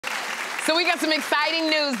So we got some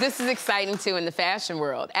exciting news. This is exciting, too, in the fashion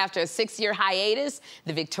world. After a 6-year hiatus,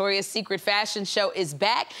 the Victoria's Secret fashion show is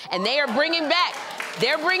back, and they're bringing back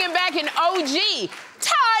an OG,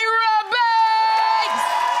 Tyra Banks!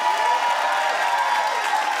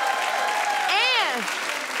 And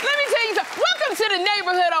let me tell you something. Welcome to the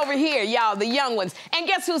neighborhood over here, y'all, the young ones. And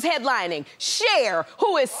guess who's headlining? Sherri,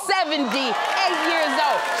 who is 78 years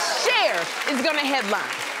old. Sherri is gonna headline.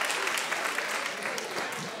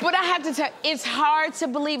 But I have to tell you, it's hard to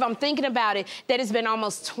believe, I'm thinking about it, that it's been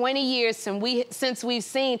almost 20 years since we've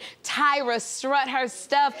seen Tyra strut her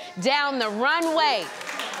stuff down the runway.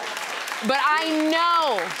 But I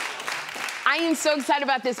am so excited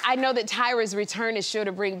about this. I know that Tyra's return is sure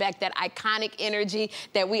to bring back that iconic energy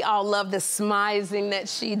that we all love, the smizing that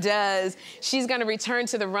she does. She's gonna return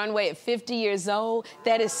to the runway at 50 years old.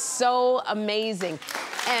 That is so amazing.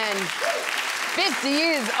 And 50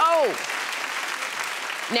 years old.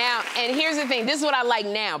 Now, and here's the thing, this is what I like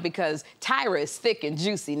now, because Tyra is thick and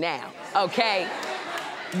juicy now, okay?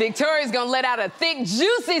 Victoria's gonna let out a thick,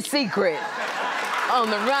 juicy secret on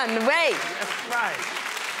the runway. That's right.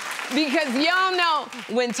 Because y'all know,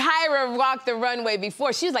 when Tyra walked the runway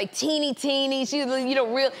before, she was like teeny, she was,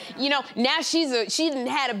 now she done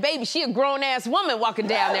had a baby. She a grown-ass woman walking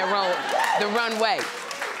down that the runway.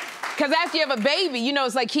 Because after you have a baby, you know,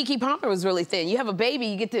 it's like Keke Palmer was really thin. You have a baby,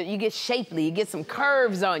 you get shapely, you get some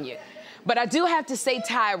curves on you. But I do have to say,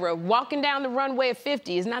 Tyra, walking down the runway at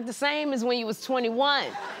 50 is not the same as when you was 21.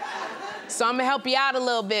 So I'm gonna help you out a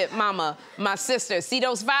little bit, mama, my sister. See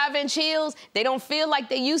those 5-inch heels? They don't feel like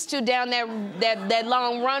they used to down that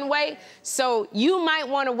long runway. So you might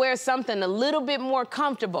wanna wear something a little bit more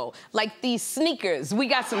comfortable, like these sneakers. We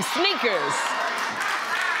got some sneakers.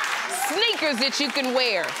 Sneakers that you can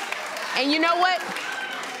wear. And you know what?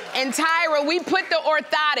 And Tyra, we put the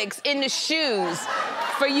orthotics in the shoes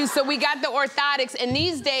for you. So we got the orthotics. And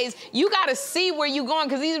these days, you gotta see where you're going,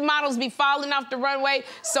 because these models be falling off the runway.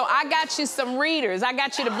 So I got you some readers. I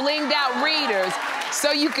got you the blinged out readers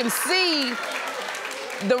so you can see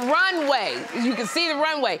the runway. You can see the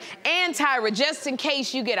runway. And Tyra, just in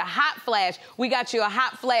case you get a hot flash, we got you a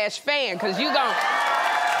hot flash fan, because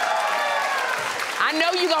I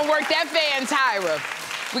know you're gonna work that fan, Tyra.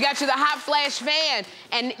 We got you the hot flash fan.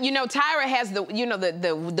 And you know, Tyra has the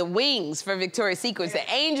wings for Victoria's Secret, the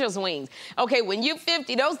angel's wings. Okay, when you're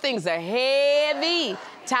 50, those things are heavy,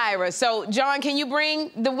 Tyra. So, John, can you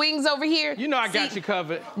bring the wings over here? You know I got you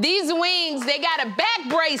covered. These wings, they got a back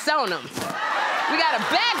brace on them. We got a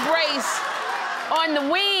back brace on the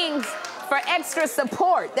wings for extra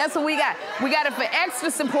support. That's what we got. We got it for extra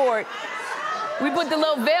support. We put the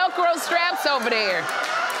little Velcro straps over there.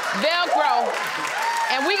 Velcro.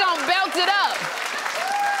 And we gonna belt it up.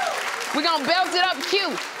 We gonna belt it up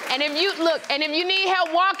cute. And if you need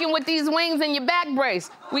help walking with these wings and your back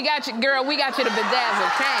brace, we got you, girl, we got you the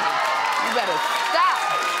bedazzled chain. You better stop.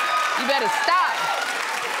 You better stop.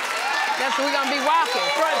 That's what we gonna be walking.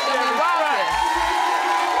 We're gonna be walking.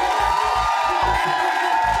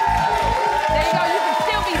 There you go, you can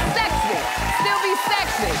still be sexy. Still be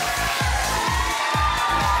sexy.